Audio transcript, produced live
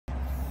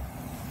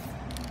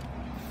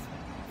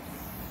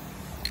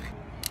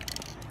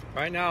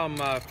Right now I'm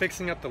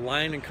fixing up the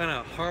line and kind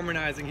of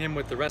harmonizing him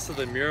with the rest of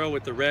the mural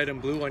with the red and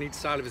blue on each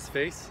side of his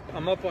face.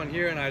 I'm up on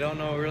here and I don't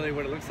know really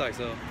what it looks like,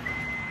 so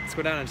let's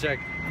go down and check.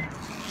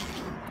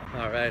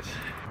 All right.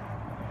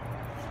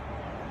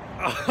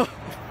 Oh,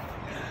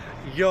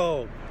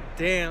 yo,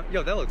 damn,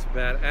 yo, that looks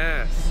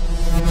badass.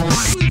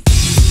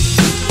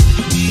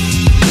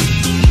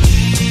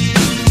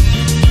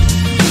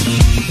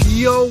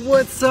 Yo,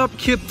 what's up?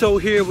 Kiptoe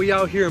here. We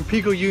out here in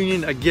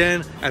Pico-Union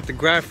again at the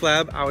Graph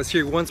Lab. I was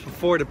here once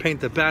before to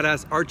paint the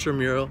badass Archer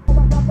mural.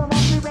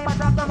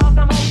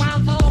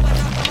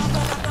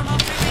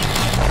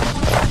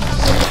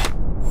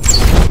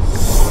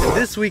 And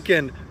this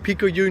weekend,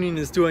 Pico-Union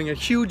is doing a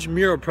huge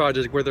mural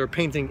project where they're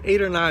painting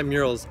 8 or 9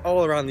 murals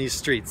all around these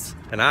streets.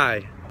 And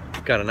I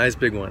got a nice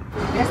big one.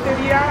 Este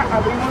día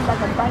abrimos la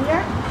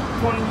campaña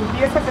con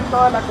limpiezas en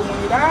toda la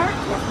comunidad,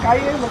 las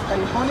calles, los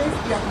callejones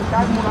y a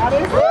pintar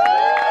murales.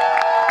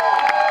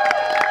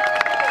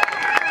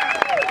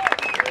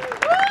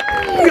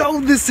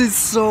 Yo, this is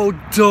so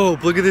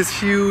dope. Look at this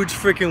huge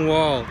freaking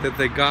wall that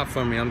they got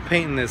from me. I'm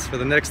painting this for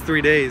the next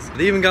 3 days.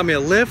 They even got me a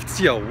lift.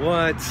 Yo,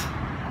 what?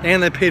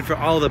 And they paid for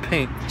all the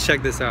paint.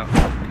 Check this out.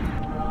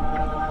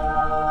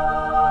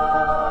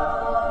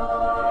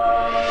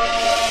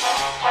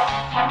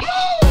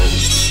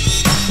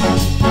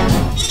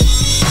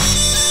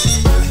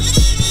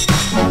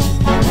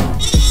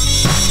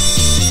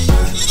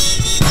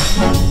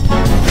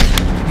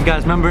 You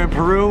guys remember in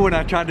Peru when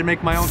I tried to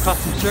make my own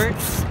custom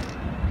shirts?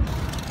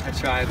 I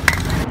tried.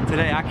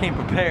 Today I came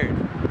prepared.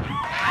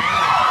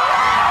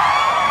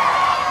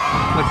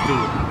 Let's do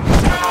it.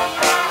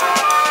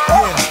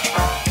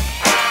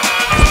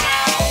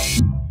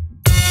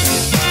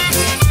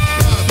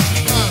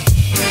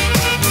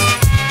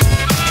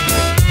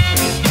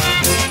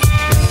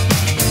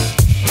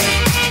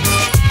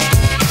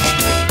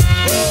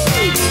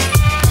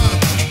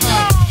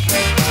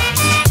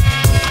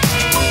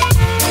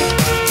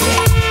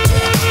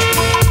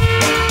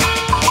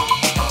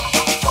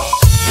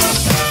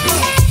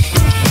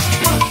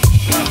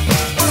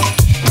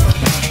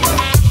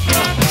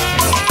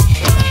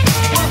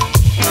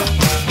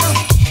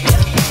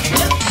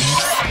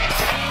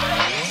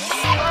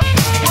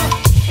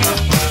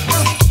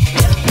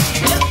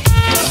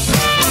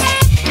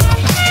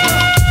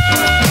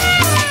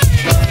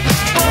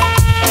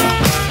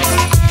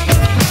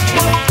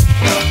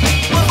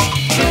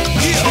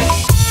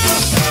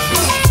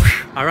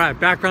 Alright,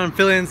 background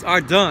fill-ins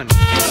are done.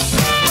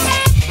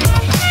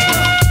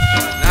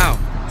 Now,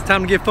 it's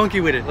time to get funky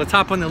with it. Let's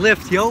hop on the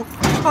lift, yo.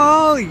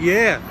 Oh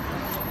yeah.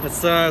 Let's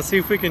see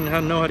if we can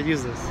know how to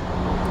use this.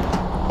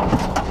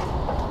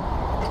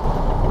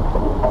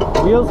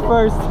 Wheels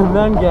first and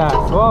then gas.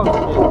 Whoa,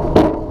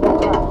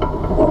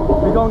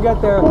 we're gonna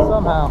get there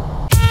somehow.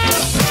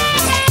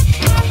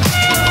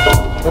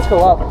 Let's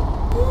go up.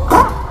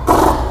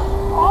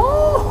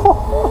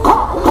 Oh!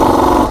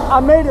 I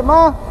made it,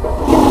 Ma.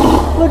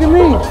 Look at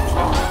me!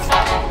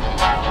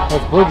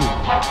 That's boogie.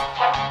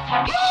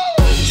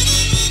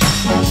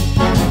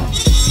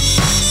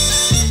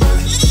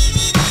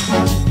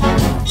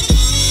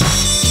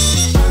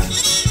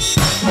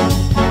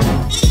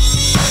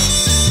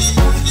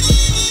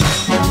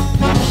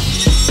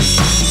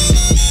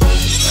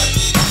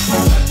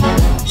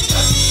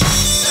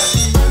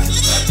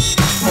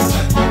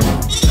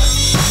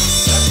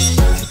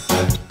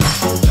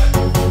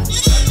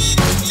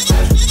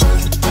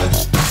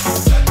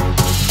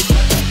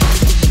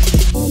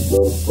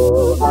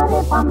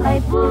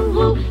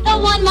 The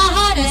one my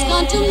heart has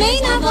gone to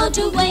mean I want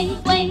to wait.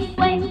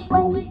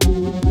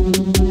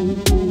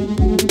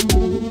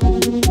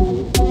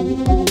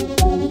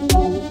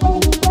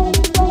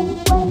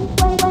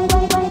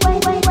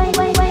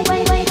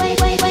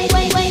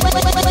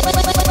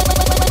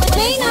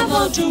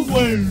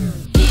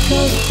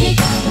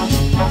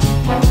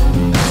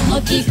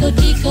 Tico,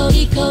 tico,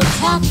 tico,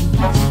 tap.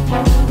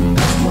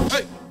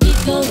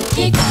 Tico,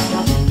 tick.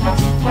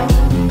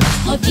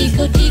 Oh,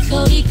 tico,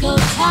 tico, tico,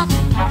 tap.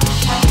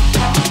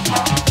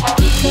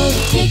 Tico,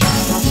 tick.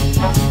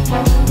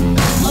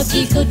 Oh,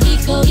 tico,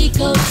 tico,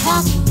 tico,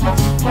 tap.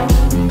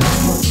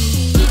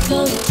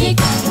 Tico, tick.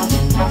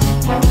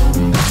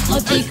 Oh,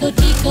 tico,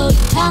 tico,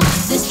 tap.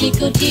 This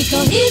tico, tico,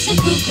 he's a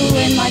cuckoo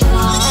in my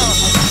car.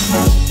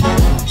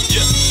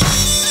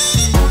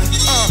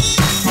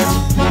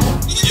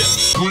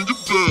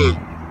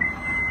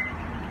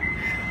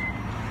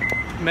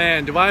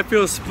 Man, do I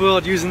feel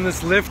spoiled using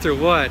this lift or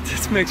what?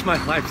 This makes my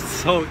life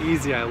so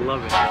easy. I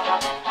love it.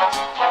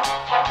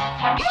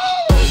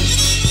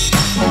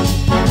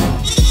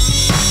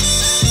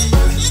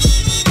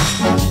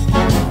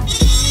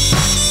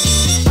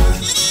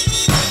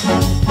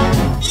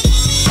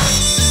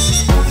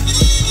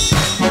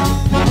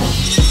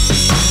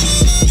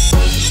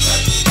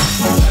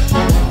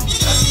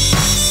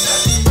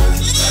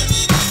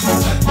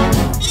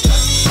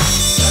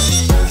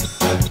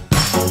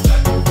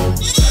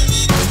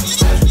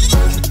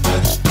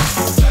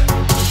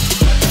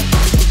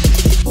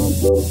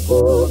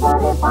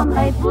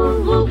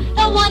 woo-woo.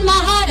 The one my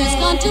heart has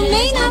gone to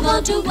Maine, I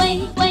want to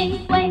wait.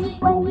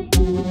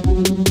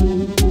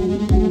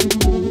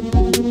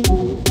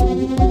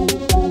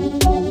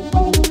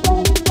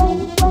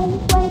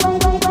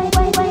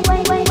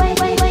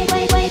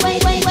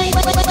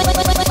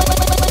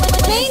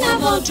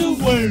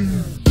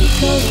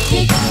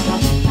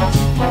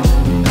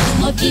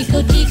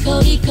 Tico,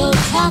 tico, tico,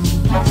 tock.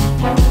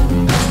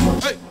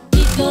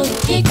 Tico,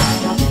 tick.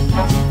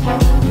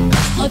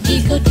 Oh,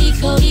 tico,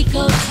 tico,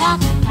 tico, tock.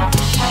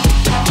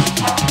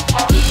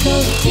 Tico,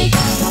 tick.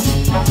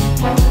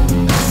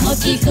 Oh,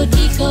 tico,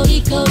 tico,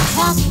 tico,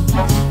 tock.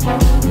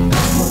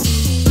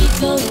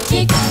 Tico,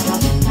 tick.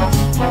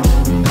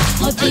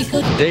 Oh,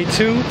 tico. Day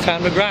 2,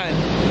 time to grind.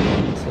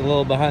 It's a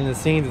little behind the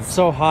scenes. It's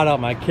so hot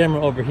out, my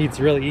camera overheats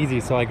really easy,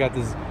 so I got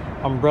this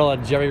umbrella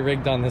jerry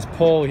rigged on this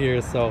pole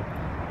here, so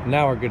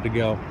now we're good to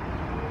go.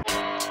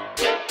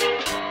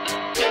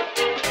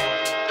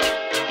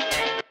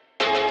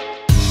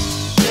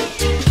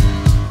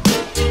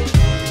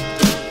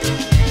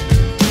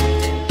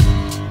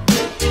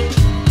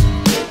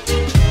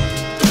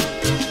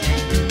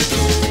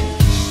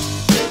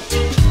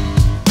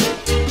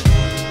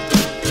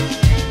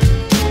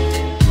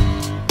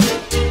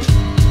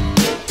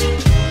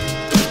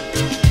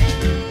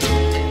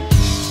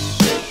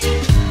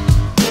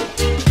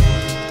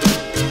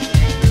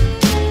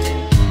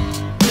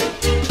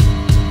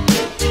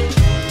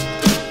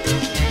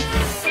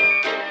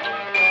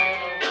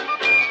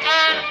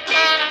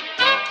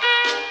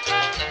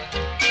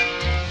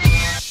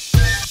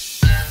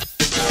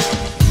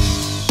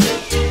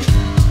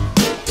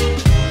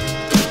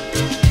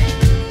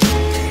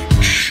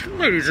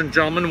 Ladies and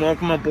gentlemen,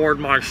 welcome aboard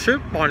my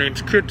ship. My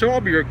name's Kiptoe.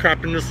 I'll be your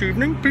captain this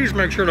evening. Please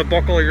make sure to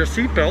buckle your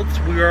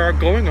seatbelts. We are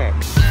going up.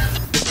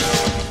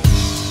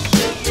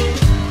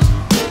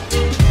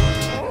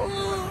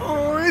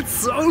 Oh, it's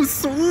so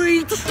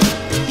sweet.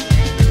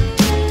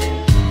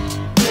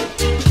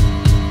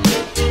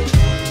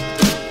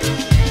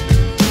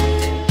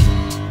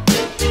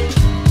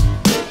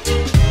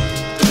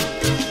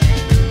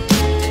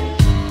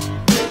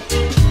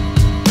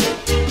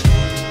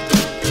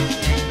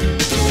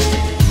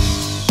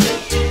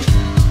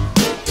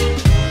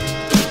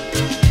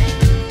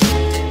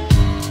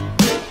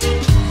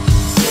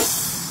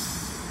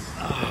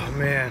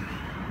 Man,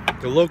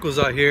 the locals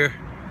out here,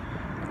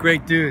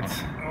 great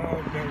dudes.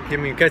 Give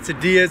me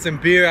quesadillas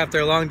and beer after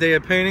a long day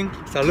of painting.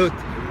 Salud.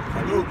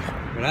 Salud.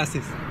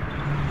 Gracias.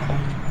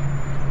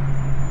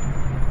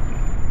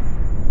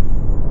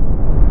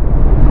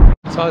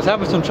 So I was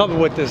having some trouble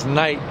with this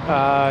night.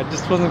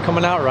 Just wasn't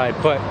coming out right,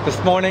 but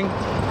this morning,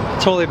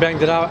 totally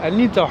banged it out. I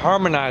need to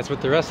harmonize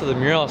with the rest of the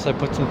mural, so I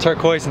put some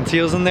turquoise and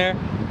teals in there.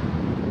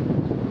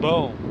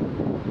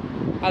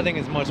 Boom. I think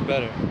it's much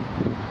better.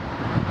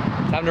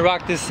 Time to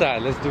rock this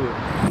side, let's do it.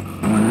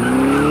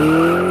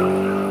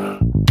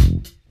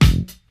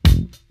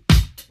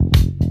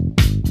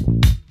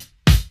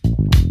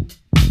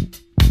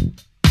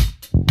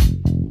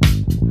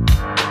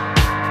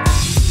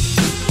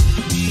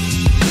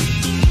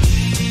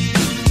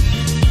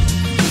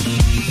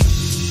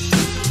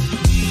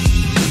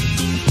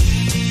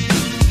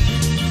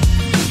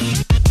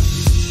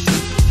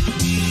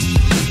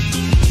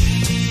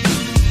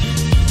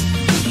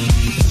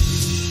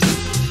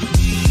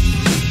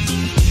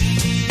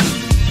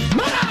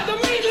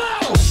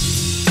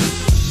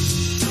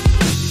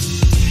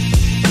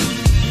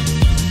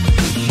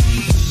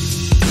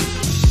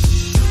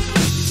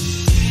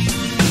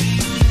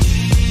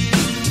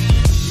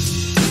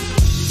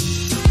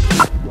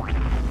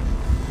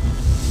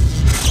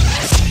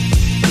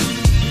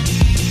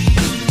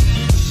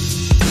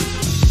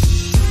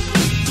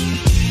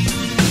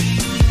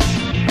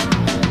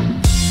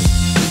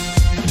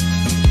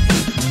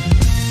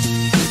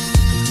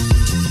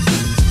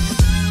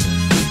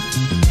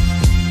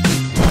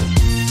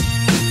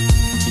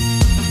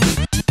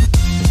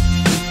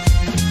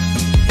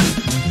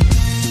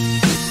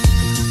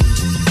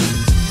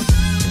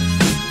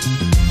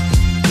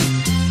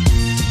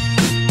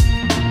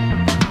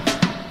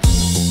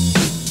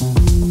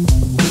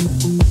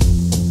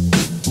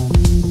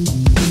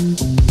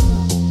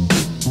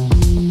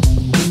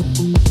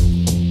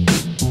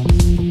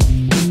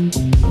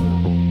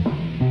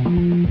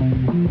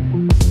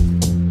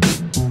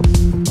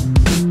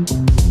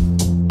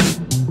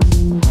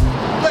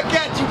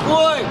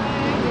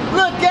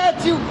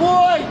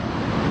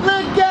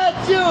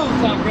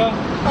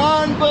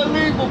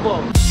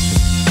 Unbelievable.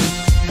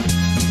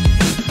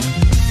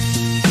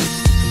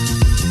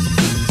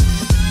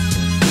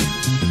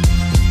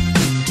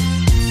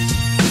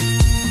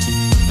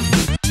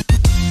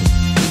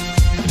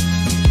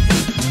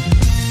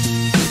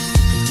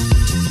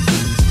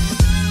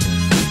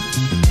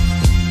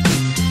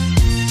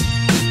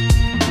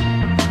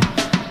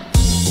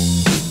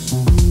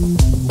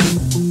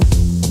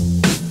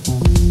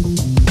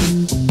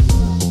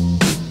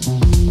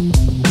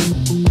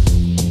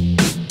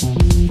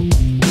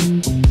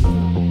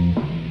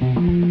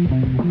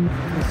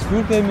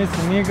 Disculpe mis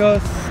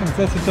amigos,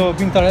 necesito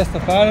pintar esta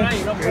pared,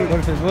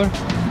 por favor.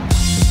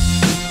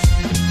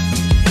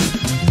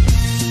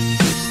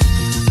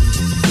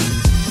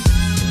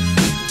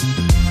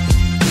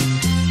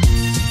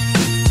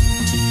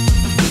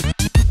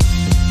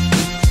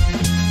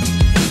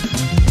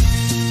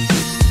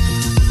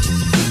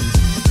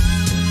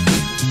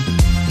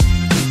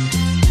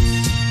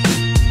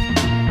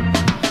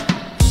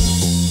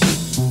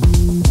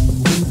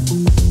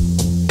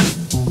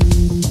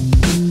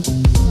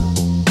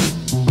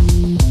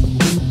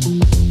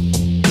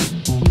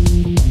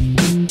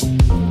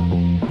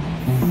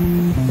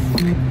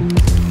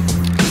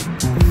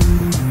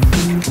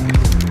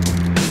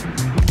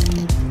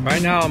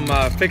 how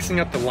I'm fixing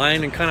up the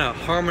line and kind of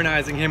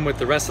harmonizing him with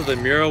the rest of the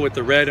mural with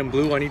the red and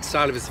blue on each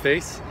side of his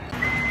face.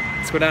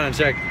 Let's go down and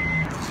check.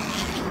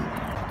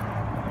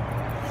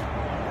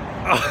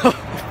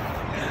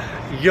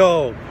 Oh,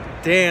 yo,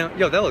 damn,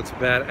 yo, that looks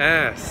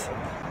badass.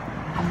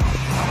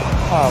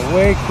 Oh,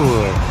 way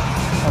cooler.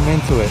 I'm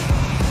into it.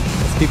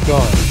 Let's keep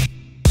going.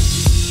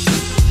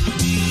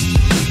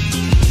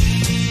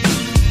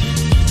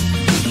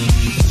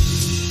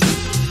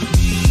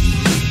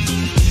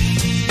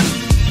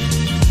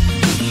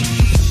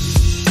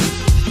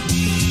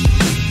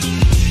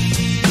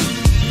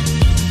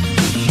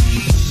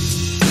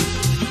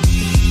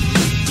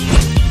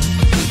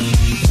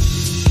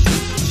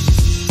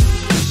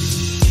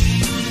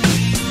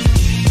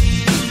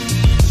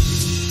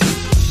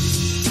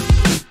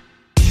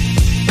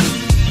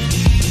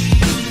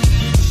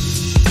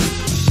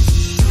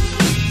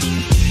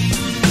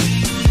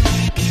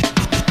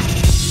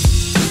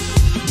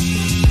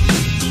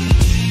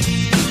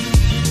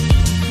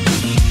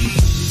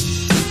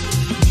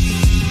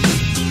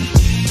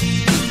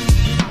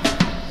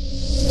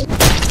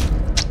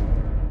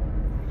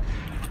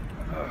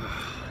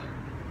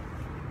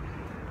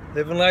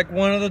 Living like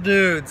one of the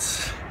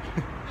dudes.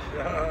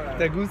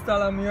 ¿Te gusta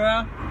la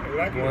mural?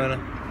 Bueno,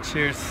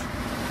 cheers.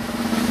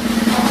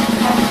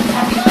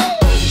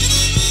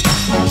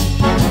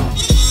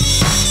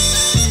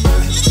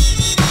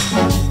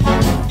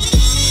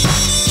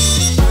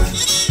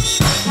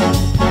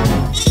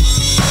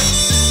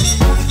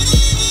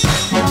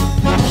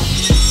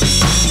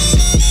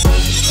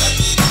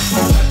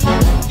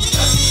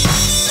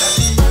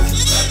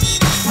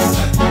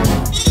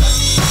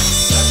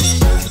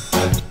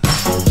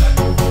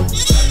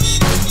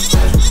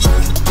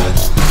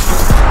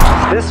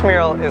 This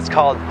mural is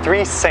called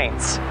Three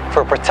Saints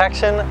for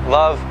protection,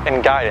 love,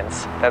 and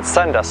guidance that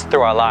send us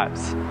through our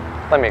lives.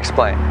 Let me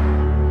explain.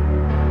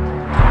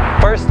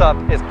 First up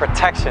is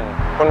protection.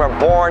 When we're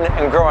born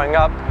and growing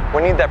up,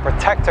 we need that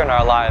protector in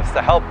our lives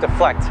to help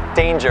deflect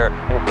danger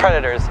and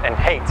predators and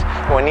hate.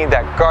 And we need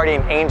that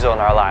guardian angel in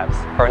our lives,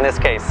 or in this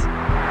case,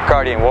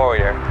 guardian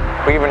warrior.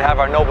 We even have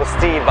our noble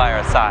steed by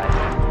our side.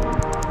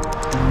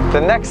 The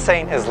next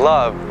saint is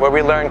love, where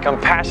we learn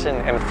compassion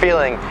and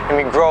feeling, and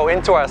we grow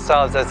into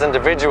ourselves as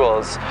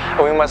individuals,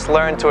 and we must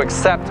learn to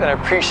accept and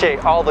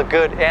appreciate all the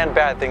good and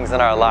bad things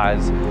in our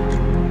lives.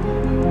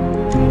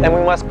 And we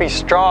must be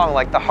strong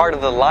like the heart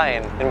of the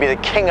lion and be the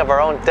king of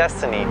our own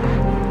destiny.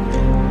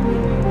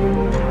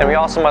 And we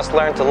also must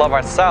learn to love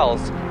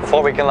ourselves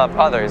before we can love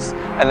others,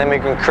 and then we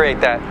can create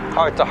that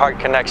heart-to-heart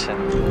connection.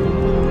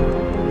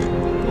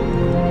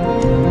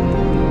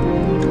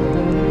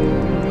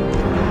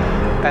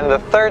 And the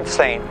third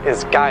saint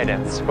is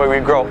guidance, where we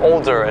grow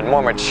older and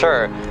more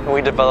mature, and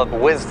we develop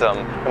wisdom,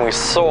 and we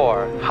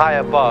soar high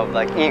above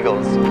like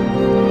eagles.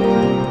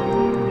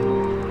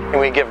 And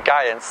we give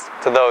guidance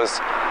to those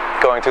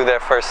going through their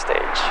first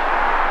stage.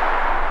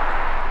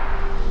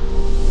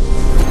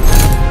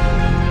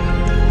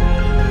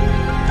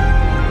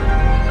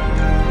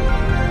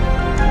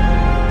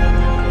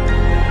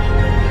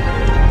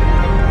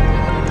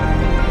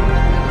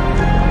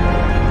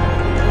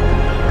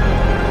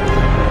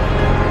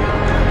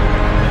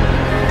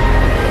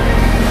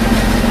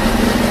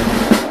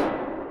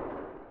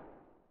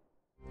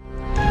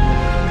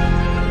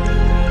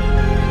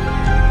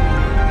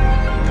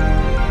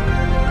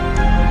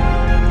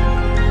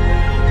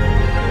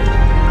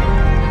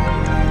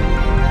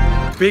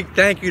 Big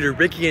thank you to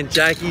Ricky and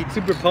Jackie.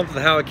 Super pumped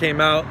with how it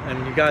came out,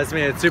 and you guys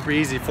made it super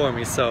easy for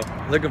me, so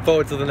looking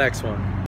forward to the next one.